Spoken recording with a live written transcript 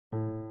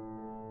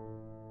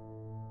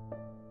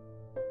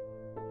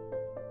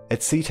At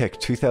CEATEC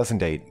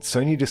 2008,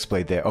 Sony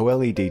displayed their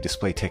OLED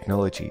display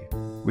technology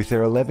with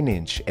their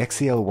 11-inch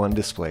XEL1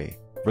 display,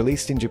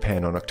 released in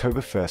Japan on October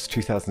 1,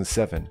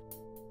 2007,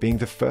 being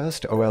the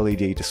first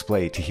OLED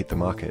display to hit the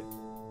market.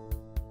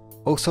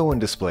 Also on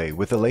display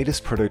were the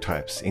latest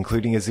prototypes,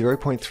 including a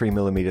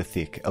 0.3mm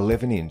thick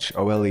 11-inch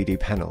OLED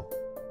panel,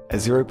 a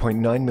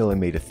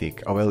 0.9mm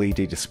thick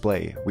OLED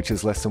display which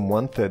is less than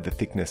 1/3 the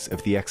thickness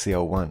of the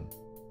XEL1,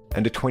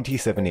 and a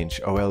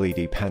 27-inch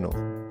OLED panel.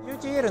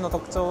 UTL の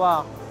特徴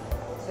は、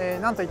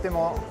なんといって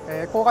も、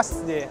高画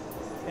質で、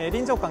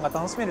臨場感が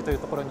楽しめるという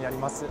ところにあり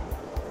ます。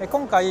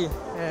今回、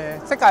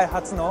世界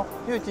初の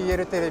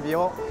UTL テレビ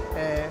を、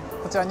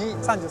こちらに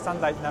33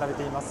台並べ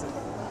ています。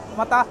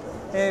また、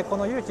こ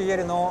の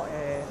UTL の、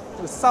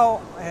薄さ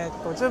を、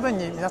十分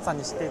に皆さん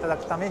に知っていただ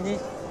くために、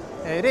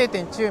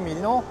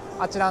0.9mm の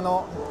あちら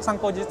の参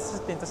考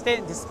実点として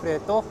ディスプレイ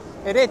と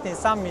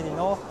 0.3mm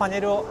のパネ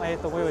ルを、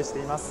ご用意して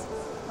います。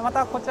ま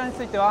たこちらに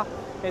ついては、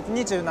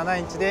27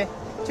インチで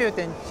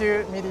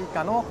 9.9mm 以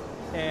下の、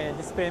デ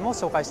ィスプレイも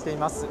紹介してい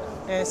ます。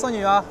ソニ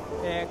ーは、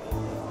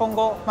今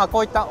後、こ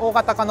ういった大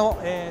型化の、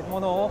も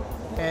のを、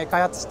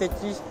開発してい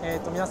き、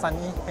皆さん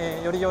に、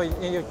より良い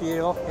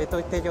UTL を、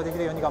提供でき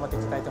るように頑張ってい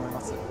きたいと思い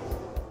ます。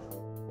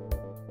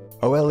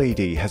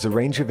OLED has a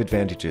range of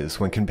advantages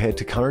when compared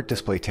to current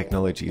display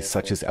technologies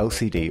such as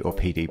LCD or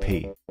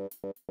PDP.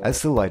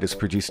 As the light is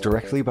produced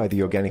directly by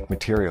the organic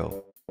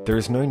material, there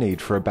is no need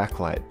for a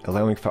backlight,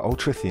 allowing for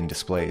ultra-thin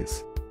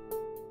displays.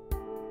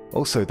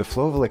 Also, the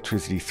flow of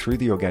electricity through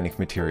the organic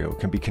material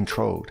can be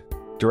controlled,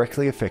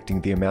 directly affecting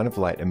the amount of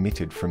light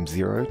emitted from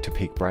zero to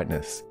peak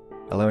brightness,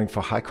 allowing for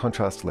high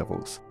contrast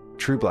levels,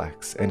 true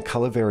blacks, and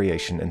color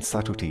variation and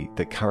subtlety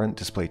that current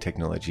display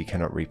technology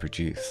cannot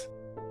reproduce.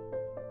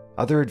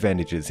 Other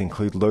advantages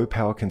include low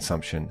power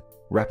consumption,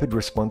 rapid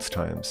response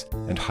times,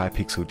 and high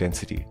pixel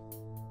density.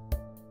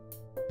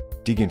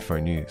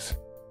 DigInfo News.